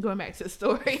 Going back to the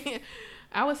story,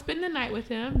 I would spend the night with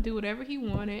him, do whatever he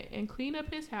wanted, and clean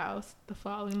up his house the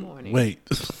following morning. Wait,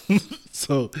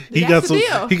 so he got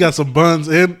some buns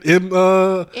in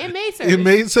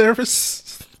inmate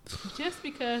service. Just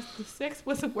because the sex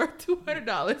wasn't worth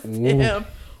 $200 to him.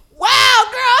 Wow,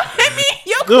 girl! I mean,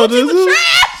 your coochie was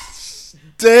trash.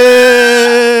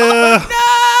 Damn!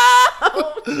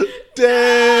 Oh, no!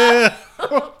 Damn!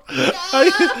 No.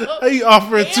 How you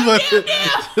offering $200?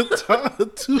 He said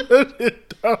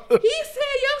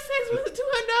your sex was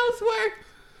 $200 worth.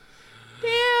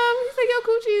 Damn, he said your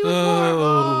coochie was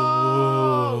horrible.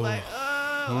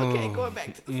 Okay, going back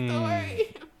to the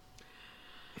story.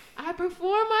 I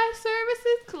performed my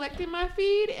collected my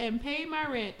feed and paid my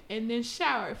rent and then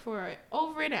showered for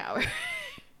over an hour.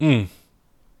 Oh,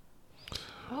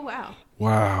 wow.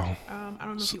 Wow. I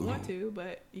don't know if you want to,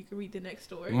 but you can read the next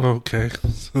story. Okay.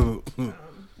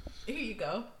 Here you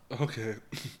go. Okay.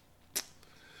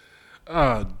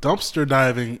 Dumpster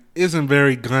diving isn't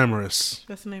very glamorous.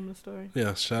 That's the name of the story.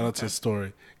 Yeah, shout out to the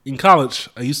story. In college,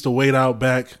 I used to wait out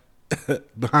back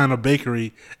behind a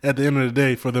bakery at the end of the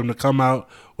day for them to come out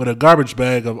with a garbage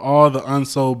bag of all the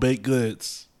unsold baked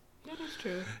goods. That is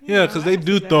true. Yeah, because they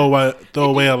do throw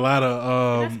away a lot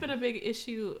of... that's been a big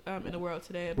issue in the world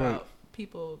today about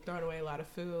people throwing away a lot of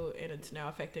food, and it's now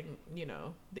affecting,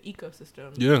 the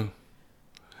ecosystem.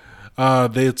 Yeah.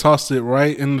 They tossed it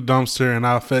right in the dumpster, and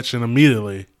I'll fetch it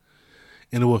immediately.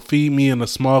 And it would feed me and a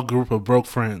small group of broke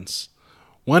friends.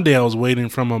 One day I was waiting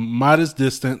from a modest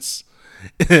distance,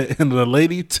 and the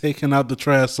lady taking out the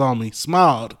trash saw me,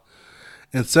 smiled,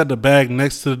 and set the bag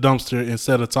next to the dumpster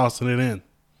instead of tossing it in.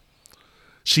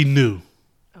 She knew.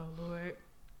 Oh,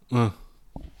 Lord.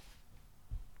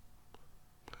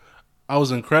 I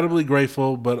was incredibly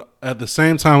grateful, but at the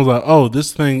same time, I was like, oh,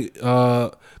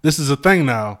 this is a thing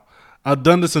now. I've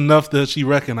done this enough that she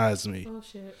recognized me. Oh,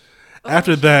 shit.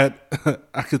 After that,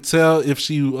 I could tell if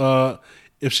she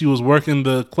was working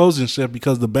the closing shift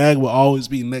because the bag would always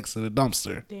be next to the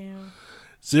dumpster. Damn.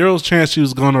 Zero chance she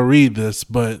was going to read this,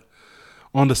 but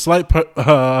on the slight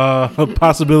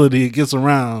possibility it gets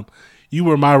around, you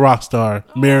were my rock star,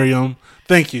 Miriam.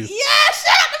 Thank you. Yeah,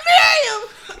 shout out to Miriam,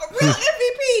 a real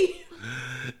MVP.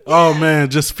 Oh man,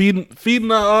 just feeding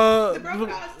the broke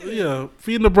college student. Yeah,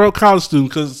 feeding the broke college student,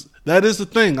 because that is the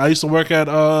thing. I used to work at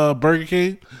Burger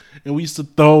King, and we used to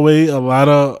throw away a lot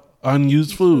of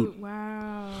unused food.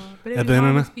 Wow, but it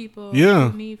homeless people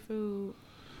who need food.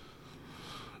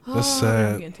 That's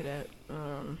sad. I'm getting to that.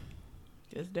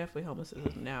 It's definitely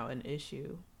homelessness is now an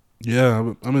issue.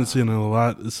 Yeah, I've been seeing it a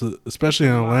lot. Especially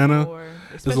in Atlanta,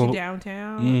 especially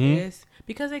downtown. It's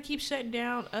because they keep shutting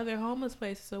down other homeless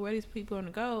places. So where these people going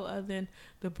to go other than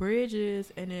the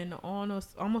bridges, and then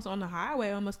almost on the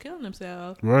highway, almost killing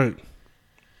themselves. Right.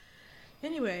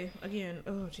 Anyway, again,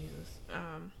 oh Jesus.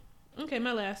 Okay,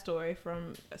 my last story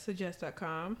from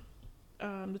suggest.com.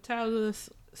 The title of this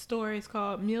story is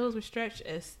called "Meals Were Stretched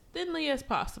as Thinly as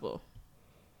Possible."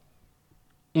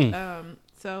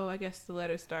 So I guess the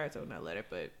letter starts, not letter,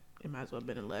 but it might as well have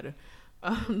been a letter.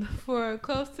 For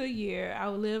close to a year, I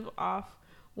would live off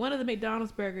one of the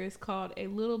McDonald's burgers called a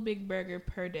Little Big Burger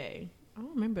per day. I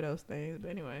don't remember those things,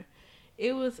 but anyway.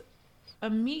 It was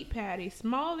a meat patty,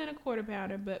 smaller than a quarter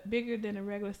pounder, but bigger than a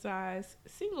regular size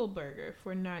single burger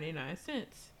for 99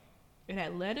 cents. It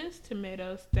had lettuce,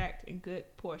 tomatoes stacked in good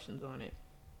portions on it.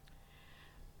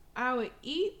 I would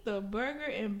eat the burger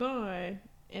and bun,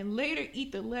 and later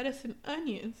eat the lettuce and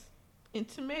onions and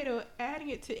tomato, adding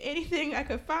it to anything I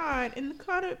could find in the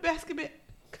condiment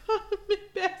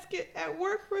basket at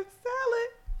work for salad.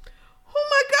 Oh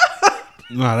my God!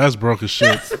 Nah, that's broke as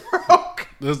shit. That's broke.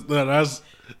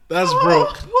 That's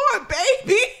broke. Poor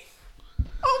baby.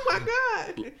 Oh my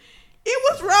God. It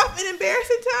was rough and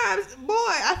embarrassing times. Boy,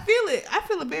 I feel it. I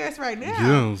feel embarrassed right now.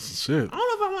 Yeah, shit. I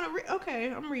don't know if I want to read. Okay,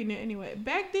 I'm reading it anyway.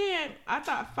 Back then, I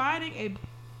thought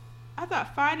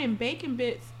finding bacon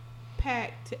bits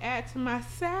packed to add to my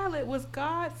salad was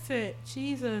God sent.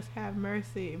 Jesus have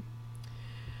mercy.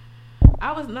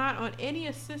 I was not on any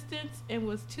assistance and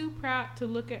was too proud to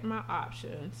look at my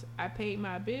options. I paid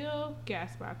my bill,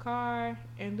 gassed my car,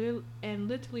 and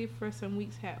literally for some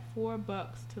weeks had $4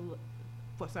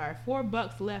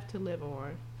 left to live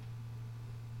on.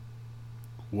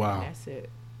 Wow. And that's it.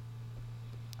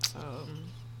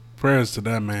 Prayers to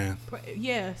that man.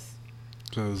 Yes.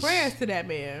 Prayers to that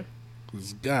man.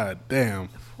 Cause God damn.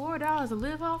 $4 to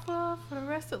live off of for the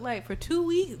rest of for 2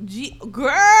 weeks.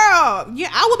 Girl, yeah,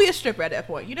 I will be a stripper at that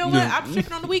point. You know what? I'm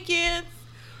stripping on the weekends.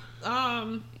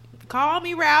 Call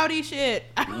me rowdy shit.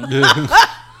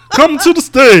 Come to the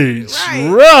stage, right.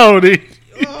 Rowdy.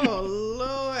 Oh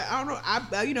Lord, I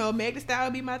don't know. Meg Thee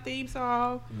Stallion be my theme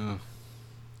song. Yeah.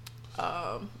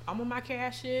 I'm on my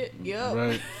cash shit. Yep.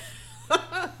 Right.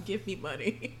 Give me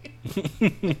money.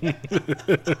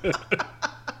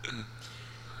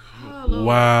 Oh,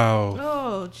 wow.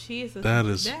 Oh Jesus. That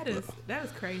is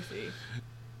crazy.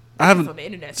 I haven't on the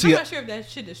internet. I'm not sure if that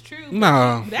shit is true.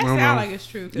 Nah. That sounds like it's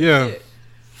true. Yeah. Shit,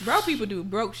 broke people do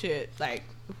broke shit, like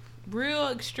real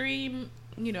extreme,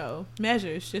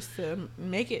 measures just to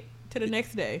make it to the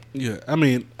next day. Yeah. I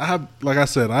mean, I've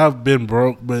been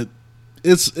broke, but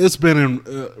it's been in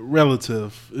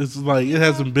relative. It's like it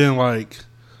hasn't been like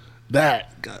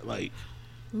that. Like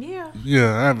Yeah.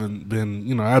 Yeah, I haven't been.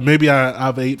 You know, maybe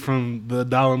I've ate from the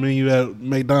dollar menu at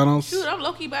McDonald's. Dude, I'm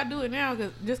low key about to do it now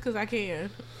because I can.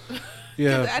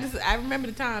 Yeah. I remember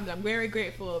the times. I'm very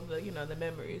grateful of the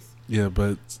memories. Yeah,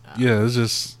 but it's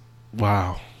just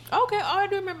wow. Okay, I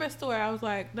do remember a story. I was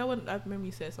like, no one. I remember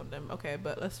you said something. Okay,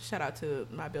 but let's shout out to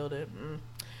my building.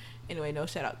 Anyway, no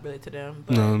shout out really to them.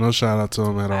 But no shout out to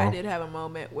them at all. I did have a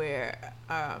moment where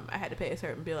I had to pay a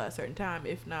certain bill at a certain time.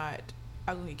 If not,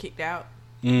 I was gonna get kicked out.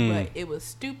 But it was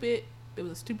stupid. It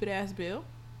was a stupid ass bill,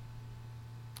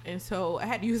 and so I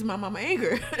had to use my mama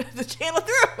anger to channel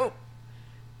through.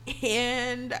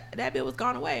 And that bill was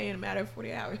gone away in a matter of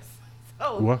 40 hours.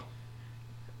 So what?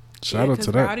 Shout out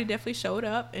to that. Rowdy definitely showed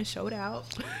up and showed out.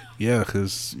 Yeah,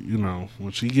 because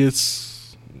when she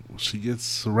gets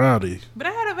rowdy. But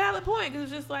I had a valid point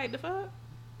because it's just like the fuck.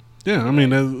 Yeah, I mean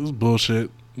that's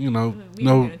bullshit. We no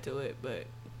get into it, but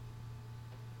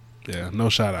yeah, no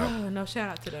shout out. No shout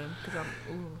out to them because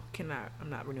I'm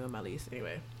not renewing my lease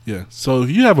anyway. Yeah, so if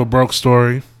you have a broke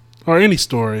story or any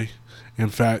story, in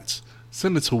fact,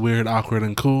 send it to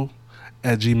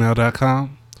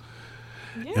weirdawkwardandcool@gmail.com.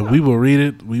 Yeah. And we will read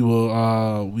it. We will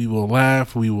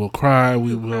laugh. We will cry.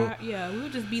 We will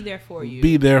just be there for you.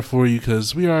 Be there for you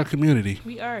because we are a community.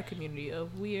 We are a community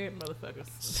of weird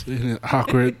motherfuckers,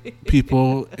 awkward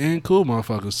people, and cool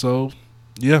motherfuckers. So,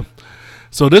 yeah.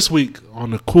 So this week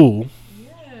on the cool,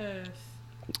 yes,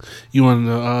 you want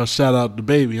to shout out the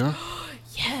baby, huh?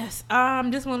 Yes.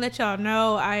 Just want to let y'all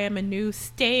know I am a new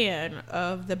stan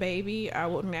of the baby. I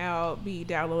will now be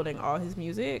downloading all his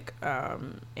music,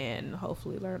 and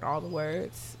hopefully learn all the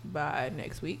words by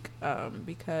next week.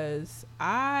 Because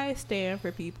I stand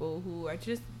for people who are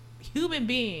just human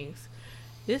beings.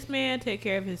 This man take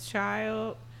care of his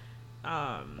child.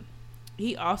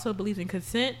 He also believes in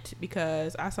consent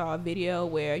because I saw a video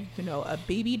where a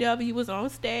BBW was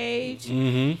on stage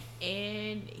and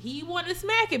he wanted to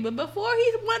smack it, but before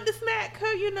he wanted to smack her,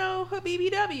 her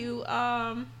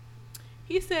BBW,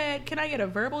 he said, "Can I get a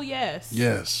verbal yes?"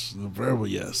 Yes, the verbal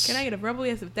yes. Can I get a verbal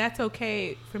yes if that's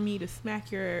okay for me to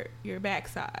smack your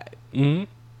backside? Mm-hmm.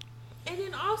 And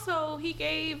then also he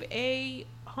gave a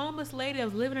homeless lady that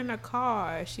was living in her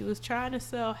car. She was trying to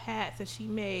sell hats that she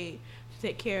made.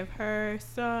 Take care of her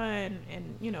son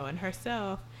and and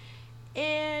herself,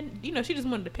 and she just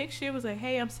wanted a picture. It was like,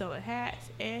 hey, I'm selling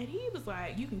hats, and he was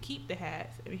like, you can keep the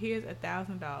hats, and here's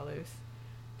 $1,000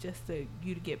 just to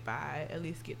get by, at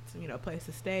least get some a place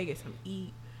to stay, get some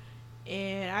eat.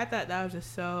 And I thought that was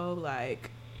just so like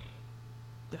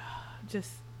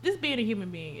just being a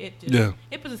human being. It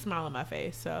puts a smile on my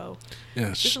face. So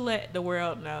just to let the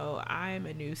world know, I'm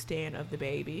a new stan of the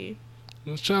baby.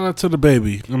 Shout out to the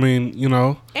baby. I mean, and he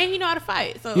know how to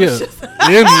fight. So yeah,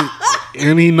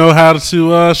 and he know how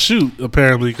to shoot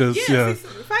apparently because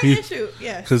fight and shoot.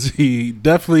 Yeah, because he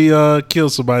definitely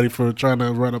killed somebody for trying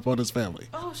to run up on his family.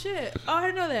 Oh shit! Oh, I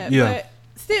didn't know that. Yeah. But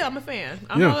still, I'm a fan.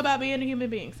 I'm all about being a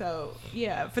human being. So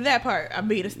yeah, for that part, I'm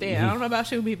being a stan. Mm-hmm. I don't know about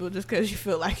shooting people just because you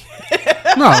feel like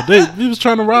it. No, he was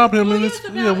trying to rob him in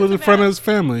front of his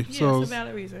family. Yeah, so it's a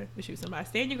valid reason to shoot somebody.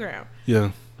 Stand your ground.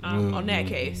 Yeah. On that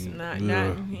case, not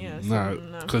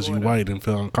because you white and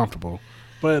feel uncomfortable.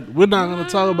 But we're not going to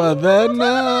talk about that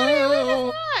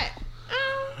now.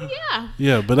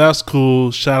 Yeah, but that's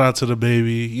cool. Shout out to the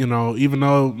baby. Even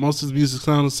though most of his music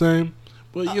sounds the same,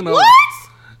 but what?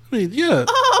 I mean, yeah.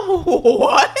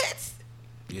 What?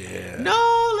 Yeah.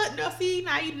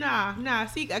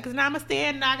 See, because now I'm a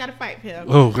stand. Now I gotta fight him.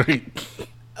 Oh, great.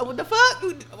 What the fuck?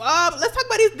 Let's talk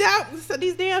about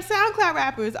these damn SoundCloud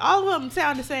rappers. All of them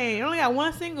sound the same. They only got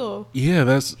one single. Yeah,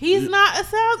 he's not a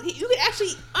sound. You can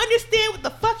actually understand what the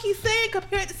fuck he's saying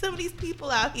compared to some of these people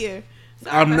out here.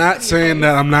 I'm not saying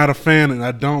that I'm not a fan and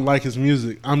I don't like his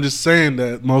music. I'm just saying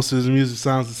that most of his music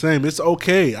sounds the same. It's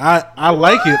okay. I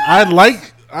like it. I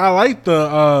like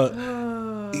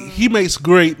the. He makes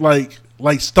great like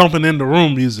stomping in the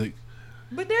room music.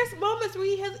 But there's moments where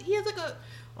he has like a.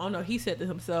 Oh no, he said to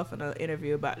himself in an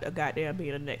interview about a goddamn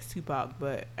being the next Tupac,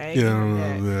 but I ain't hearing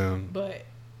that. Yeah. But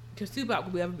because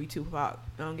Tupac will ever be Tupac,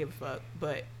 I don't give a fuck.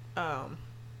 But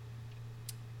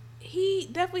he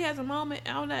definitely has a moment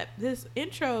on this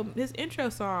intro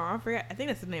song. I forgot. I think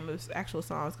that's the name of his actual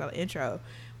song. It's called Intro,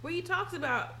 where he talks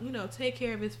about take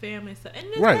care of his family and stuff. And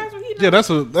this right. That's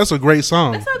a great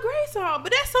song. That's a great song,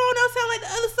 but that song don't sound like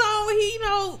the other song where he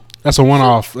That's a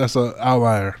one-off. That's an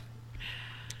outlier.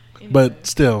 But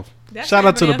still, shout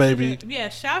out to the baby. Yeah,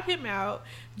 shout him out.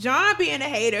 John being a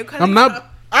hater. I'm not.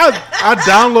 I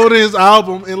downloaded his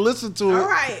album and listened to it. All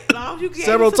right, as long as you get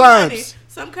several times. Money,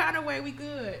 some kind of way we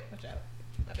good. Watch out.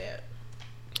 My bad.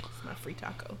 It's my free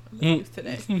taco. I'm used to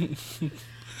that.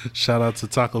 Shout out to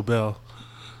Taco Bell.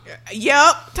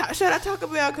 Yep. Shout out Taco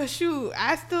Bell, because shoot,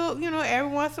 I still,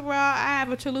 every once in a while I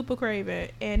have a chalupa craving,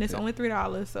 and it's only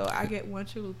 $3, so I get one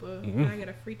chalupa and I get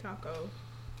a free taco.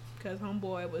 Because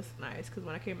homeboy was nice, because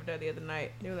when I came up there the other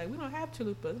night, they were like, we don't have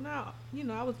chalupas. Now,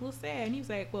 I was a little sad, and he was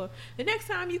like, well, the next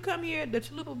time you come here, the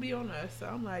chalupa will be on us. So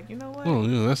I'm like, you know what? Oh,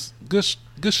 yeah, that's good shit.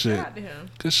 Shout out to him.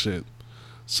 Good shit.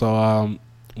 So,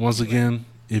 once again,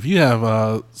 if you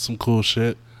have some cool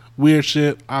shit, weird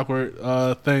shit, awkward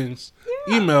things,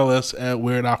 email us at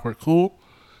weirdawkwardcool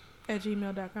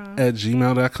 @gmail.com.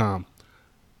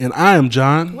 And I am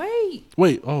John.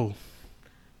 Wait. Oh.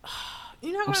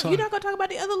 You're not gonna talk about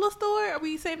the other little story, or are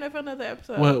we saving that for another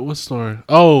episode? What story?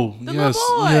 Oh, the yes,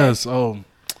 little boy. yes. Oh,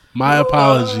 my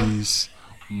apologies.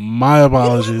 My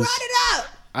apologies. You brought it up.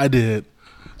 I did.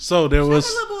 So there was.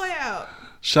 Shout the little boy out.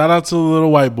 Shout out to the little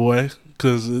white boy,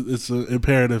 because it's an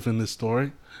imperative in this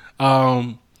story.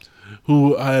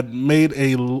 Who had made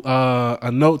a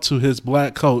note to his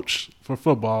black coach for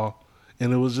football,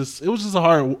 and it was just a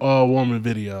heartwarming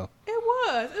video.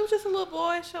 It was just a little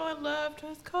boy showing love to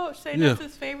his coach, saying that's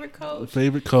his favorite coach. He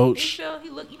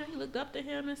looked up to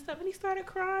him and stuff, and he started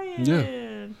crying.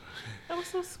 Yeah, that was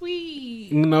so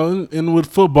sweet. And with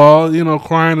football,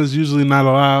 crying is usually not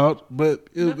allowed, but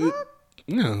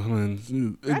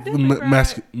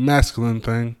masculine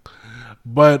thing.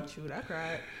 But shoot, I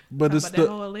cried. But it's that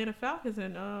whole Atlanta Falcons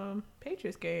and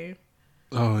Patriots game.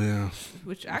 Oh yeah,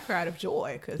 which I cried of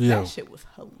joy, because that shit was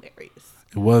hilarious.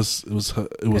 It was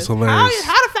hilarious.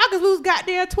 How the Falcons lose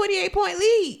goddamn 28-point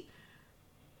lead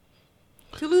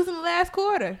to lose in the last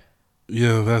quarter?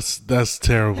 Yeah, that's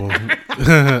terrible.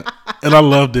 And I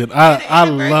loved it. I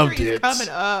loved it. Coming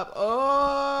up,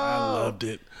 I loved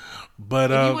it.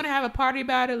 But if you want to have a party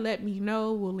about it, let me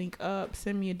know. We'll link up.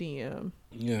 Send me a DM.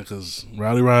 Yeah, because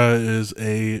Rowdy Ryan is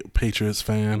a Patriots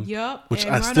fan. Yup. Which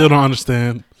I still don't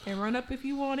understand. And run up if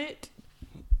you want it.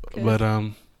 But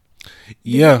Did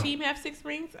your team have 6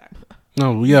 rings?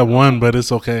 No, we got 1, but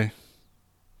it's okay.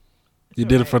 You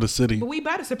did it for the city. But we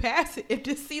about to surpass it if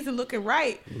this season looking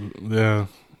right. Yeah,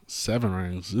 7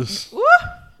 rings.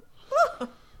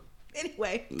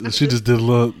 Anyway, she just did the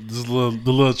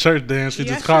little church dance. She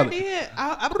just caught it.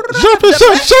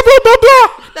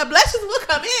 The blessings will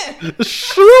come in.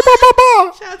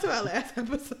 Shout out to our last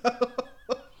episode.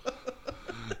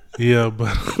 Yeah,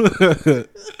 but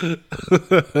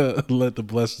let the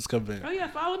blessings come in. Oh yeah,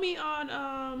 follow me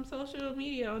on social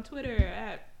media on Twitter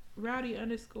at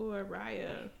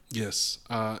Rowdy_Raya. Yes,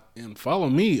 and follow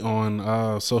me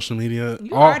on social media.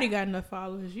 You already got enough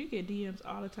followers. You get DMs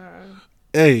all the time.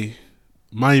 Hey,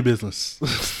 mind your business.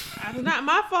 It's not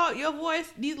my fault. Your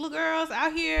voice, these little girls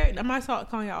out here. I'm not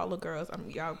calling y'all little girls.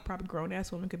 Y'all probably grown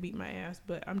ass women could beat my ass,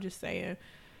 but I'm just saying,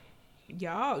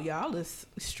 y'all is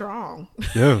strong.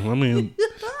 Yeah, I mean,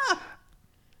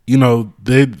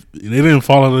 they didn't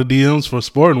follow the DMs for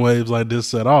sporting waves like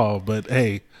this at all. But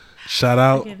hey, shout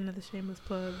out. Get another shameless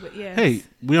plug, but yeah. Hey,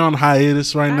 we on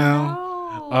hiatus right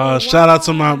now. Shout out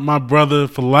to my brother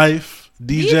for life,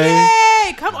 DJ.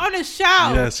 Come on the show.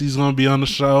 Yes, he's gonna be on the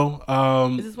show.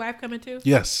 Is his wife coming too?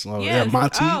 Yes. Oh, yes. Yeah,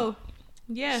 Monty. Oh,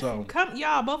 yes. So. Come,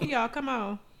 y'all. Both of y'all, come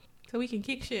on, so we can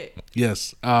kick shit.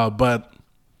 Yes. But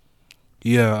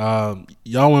yeah,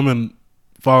 y'all women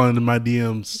fall into my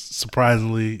DMs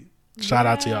surprisingly. Shout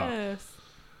out to y'all.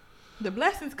 The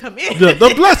blessings come in.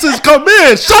 The blessings come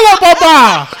in. Shut up,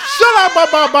 Baba. Shut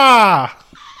up, Baba.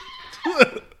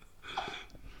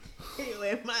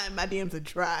 Anyway, my DMs are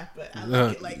dry, but I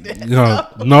like it like that.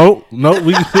 No.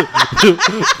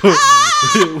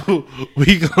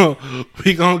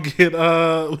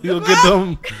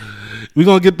 We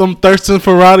gonna get them thirsting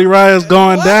for Rowdy Riots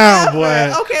going down,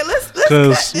 boy. Okay, let's cut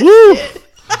this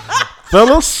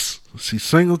fellas, she's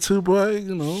single too, boy.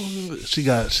 She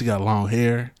got long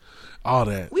hair, all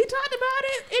that. We talked about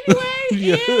it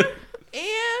anyway.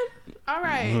 And all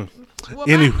right. Well,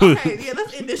 anyway,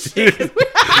 let's end this shit.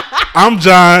 I'm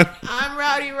John. I'm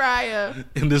Rowdy Raya.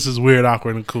 And this is Weird,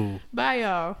 Awkward, and Cool. Bye,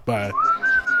 y'all. Bye.